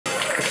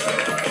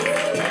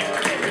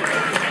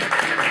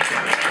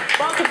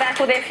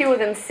Well, there are fewer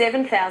than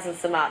 7,000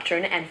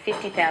 Sumatran and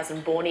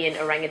 50,000 Bornean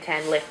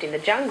orangutan left in the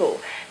jungle.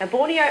 Now,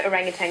 Borneo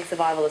Orangutan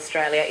Survival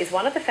Australia is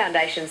one of the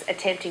foundations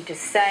attempting to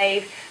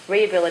save,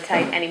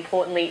 rehabilitate and,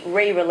 importantly,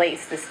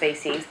 re-release the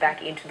species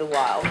back into the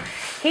wild.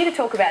 Here to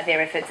talk about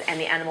their efforts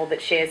and the animal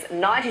that shares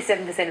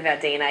 97% of our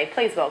DNA,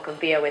 please welcome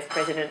BOS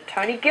President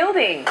Tony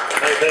Gilding. Hey,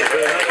 thanks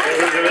very much.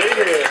 Good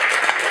to be here.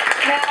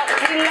 Now,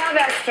 we love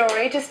our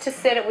story. Just to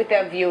set it with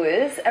our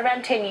viewers,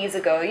 around 10 years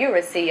ago, you were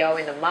a CEO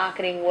in the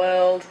marketing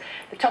world,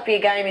 the top of your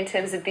game in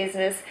terms of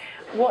business.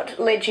 What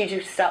led you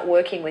to start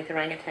working with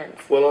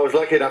orangutans? Well, I was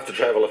lucky enough to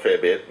travel a fair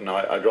bit, and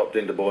I dropped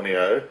into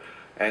Borneo,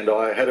 and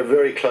I had a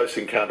very close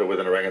encounter with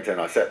an orangutan.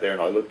 I sat there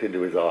and I looked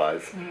into his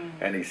eyes,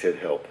 and he said,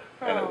 "Help."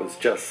 And it was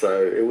just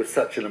so, it was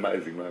such an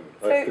amazing moment.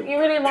 So you're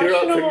really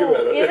emotional.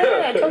 About it.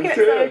 Yeah, talking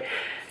about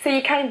so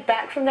you came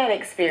back from that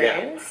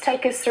experience. Yeah.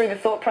 Take us through the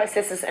thought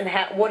processes and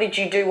what did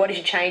you do? What did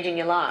you change in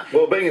your life?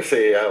 Well, being a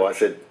CEO, I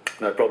said,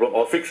 no problem,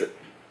 I'll fix it.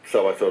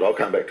 So I thought, I'll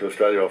come back to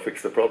Australia, I'll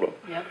fix the problem.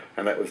 Yep.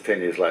 And that was 10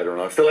 years later, and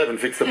I still haven't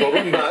fixed the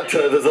problem, but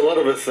there's a lot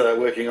of us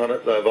working on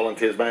it,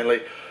 volunteers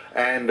mainly.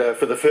 And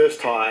for the first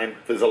time,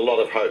 there's a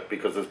lot of hope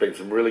because there's been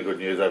some really good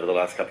news over the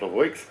last couple of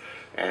weeks,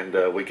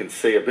 and we can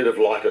see a bit of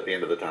light at the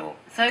end of the tunnel.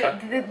 So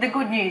the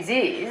good news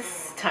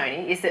is,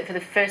 Tony, is that for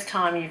the first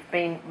time you've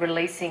been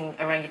releasing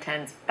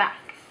orangutans back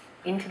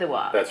into the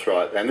wild. That's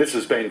right, and this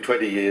has been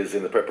 20 years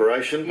in the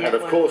preparation, and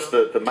of course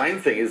the main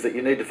thing is that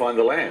you need to find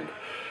the land.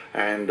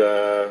 And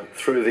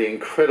through the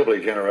incredibly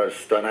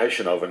generous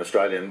donation of an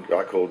Australian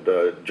guy called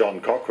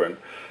John Cochrane,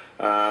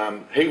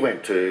 he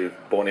went to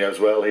Borneo as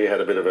well. He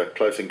had a bit of a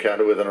close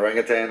encounter with an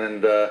orangutan,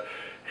 and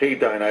he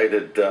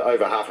donated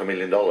over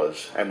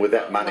 $500,000. And with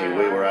that money,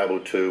 we were able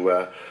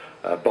to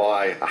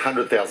buy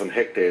 100,000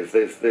 hectares.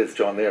 There's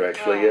John there,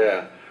 actually,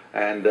 yeah.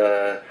 And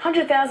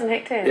 100,000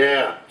 hectares.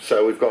 Yeah,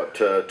 so we've got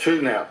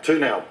two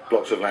now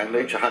blocks of land,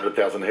 each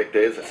 100,000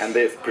 hectares, and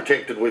they're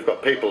protected. We've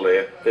got people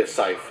there. They're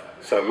safe.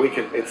 So we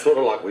can, it's sort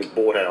of like we've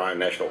bought our own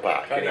national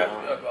park. You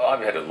know?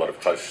 I've had a lot of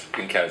close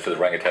encounters with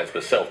orangutans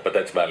myself, but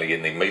that's mainly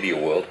in the media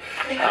world.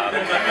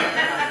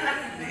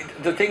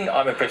 The thing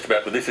I'm impressed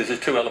about with this is there's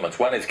two elements.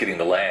 One is getting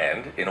the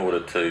land in order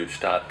to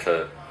start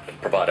to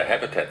provide a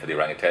habitat for the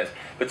orangutans,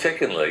 but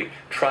secondly,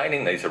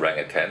 training these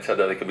orangutans so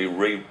that they can be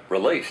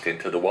re-released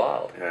into the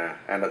wild. Yeah,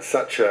 and it's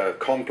such a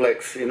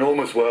complex,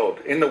 enormous world.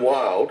 In the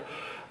wild,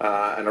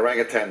 an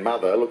orangutan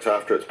mother looks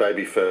after its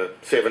baby for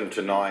 7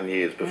 to 9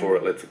 years before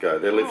it lets it go.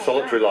 They live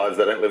solitary lives,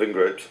 they don't live in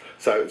groups.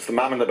 So it's the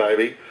mum and the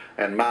baby,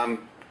 and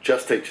mum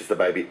just teaches the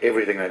baby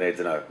everything they need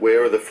to know.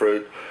 Where are the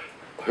fruit,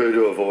 who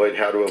to avoid,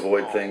 how to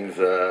avoid things,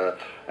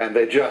 and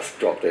they're just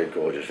drop dead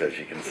gorgeous, as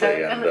you can see.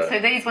 So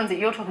these ones that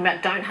you're talking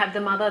about don't have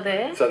the mother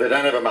there? So they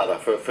don't have a mother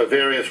for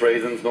various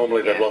reasons.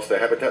 Normally they've lost their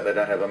habitat, they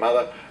don't have a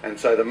mother, and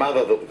so the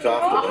mother that looks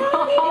after them...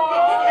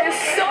 Oh,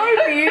 they're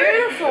so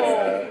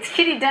beautiful! It's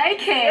kitty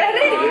daycare.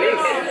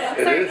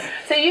 It is.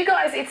 So you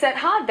guys, it's that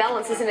hard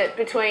balance, isn't it,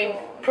 between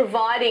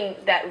providing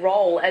that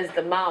role as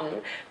the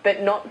mum,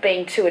 but not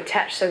being too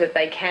attached so that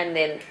they can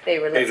then be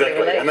released.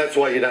 Exactly, and that's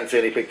why you don't see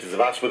any pictures of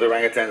us with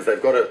orangutans.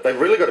 They've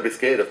really got to be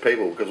scared of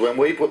people, because when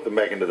we put them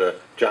back into the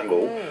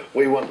jungle,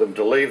 we want them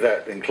to leave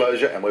that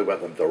enclosure and we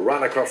want them to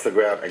run across the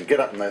ground and get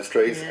up in those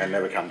trees and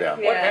never come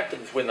down. What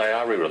happens when they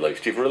are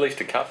re-released? You've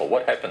released a couple.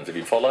 What happens? Have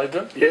you followed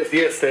them? Yes,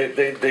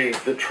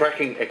 the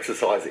tracking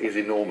exercise is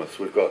enormous.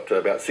 We've got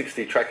about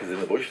 60 trackers in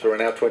the bush. There are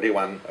now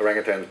 21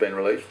 orangutans been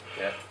released.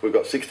 Yeah. We've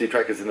got 60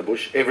 trackers in the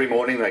bush. Every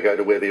morning they go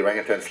to where the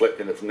orangutan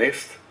slept in its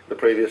nest the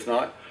previous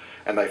night,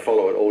 and they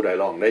follow it all day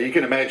long. Now you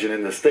can imagine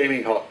in the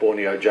steaming hot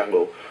Borneo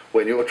jungle,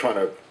 when you're trying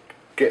to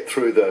get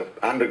through the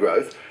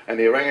undergrowth, and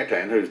the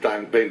orangutan, who's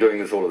been doing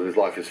this all of his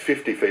life, is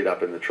 50 feet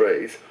up in the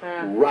trees,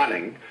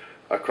 running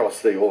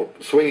across or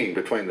swinging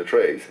between the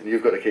trees, and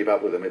you've got to keep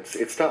up with them.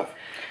 It's tough.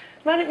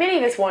 Many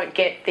of us won't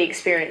get the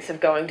experience of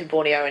going to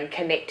Borneo and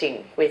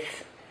connecting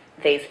with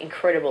these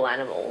incredible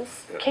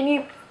animals. Yeah. Can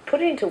you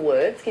put it into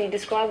words? Can you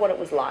describe what it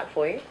was like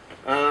for you?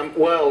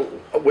 Well,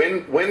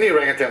 when the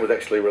orangutan was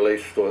actually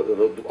released,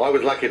 I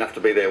was lucky enough to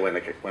be there when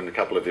a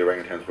couple of the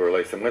orangutans were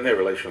released, and when they're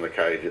released from the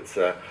cage,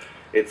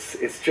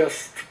 it's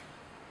just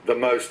the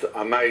most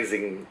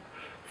amazing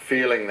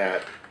feeling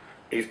that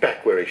he's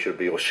back where he should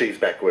be, or she's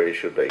back where he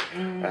should be.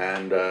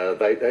 And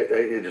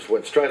they just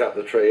went straight up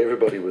the tree.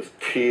 Everybody was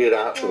teared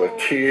up. There were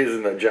tears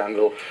in the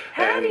jungle.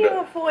 How do you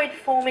avoid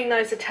forming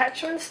those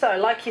attachments, though?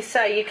 Like you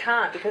say, you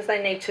can't because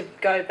they need to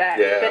go back.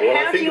 Yeah, but well,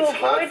 how I think do you it's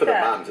hard for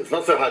that? the mums. It's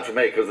not so hard for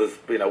me because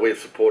we're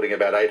supporting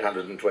about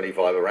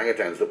 825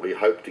 orangutans that we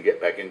hope to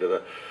get back into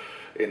the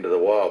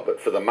wild, but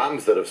for the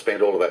mums that have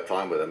spent all of that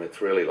time with them,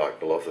 it's really like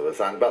the loss of a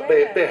son. But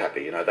they're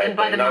happy,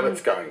 they know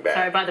it's going back.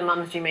 Sorry, by the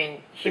mums, do you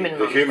mean human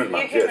mums? The human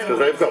mums, yes, because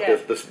they've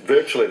got this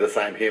virtually the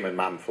same human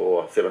mum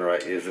for 7 or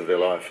 8 years of their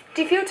life.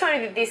 Do you feel,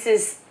 Tony, that this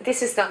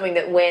is something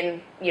that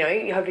when you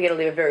hope you're going to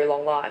live a very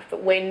long life,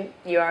 but when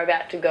you are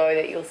about to go,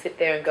 that you'll sit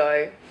there and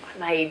go, I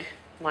made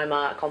my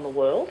mark on the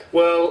world?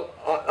 Well,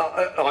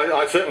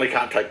 I certainly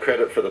can't take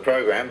credit for the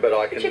program, but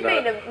I can. But you've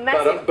been a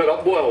massive...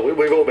 well,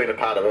 we've all been a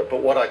part of it.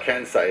 But what I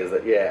can say is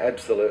that, yeah,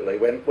 absolutely.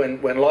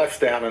 When life's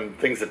down and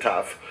things are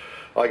tough,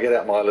 I get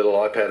out my little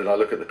iPad and I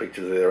look at the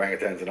pictures of the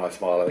orangutans and I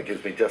smile, and it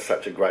gives me just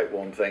such a great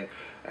warm thing.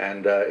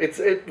 And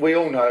we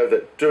all know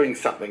that doing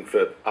something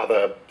for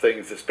other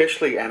things,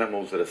 especially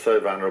animals that are so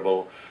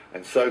vulnerable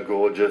and so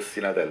gorgeous,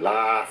 you know, they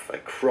laugh, they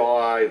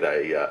cry,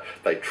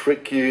 they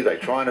trick you, they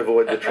try and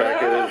avoid the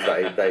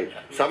trackers.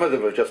 Some of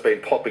them have just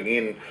been popping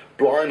in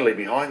blindly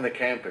behind the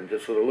camp and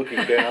just sort of looking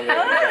down there.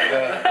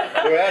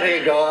 And, we're out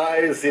here,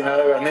 guys, you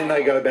know, and then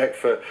they go back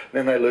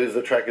then they lose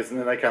the trackers and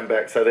then they come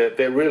back. So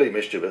they're really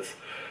mischievous.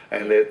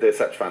 And they're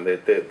such fun. They're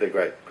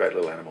great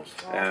little animals.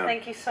 Oh,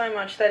 thank you so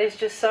much. That is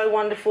just so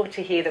wonderful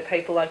to hear that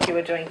people like you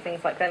are doing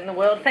things like that in the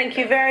world. Thank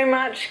you very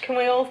much. Can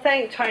we all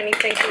thank Tony?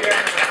 Thank you very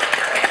much.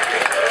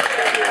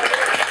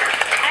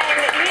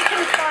 And you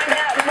can find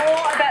out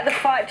more about the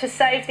fight to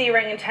save the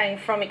orangutan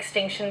from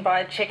extinction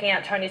by checking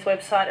out Tony's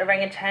website,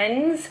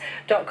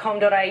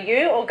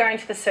 orangutans.com.au, or going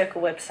to the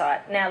Circle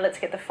website. Now let's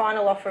get the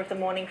final offer of the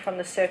morning from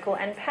the Circle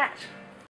and Pat.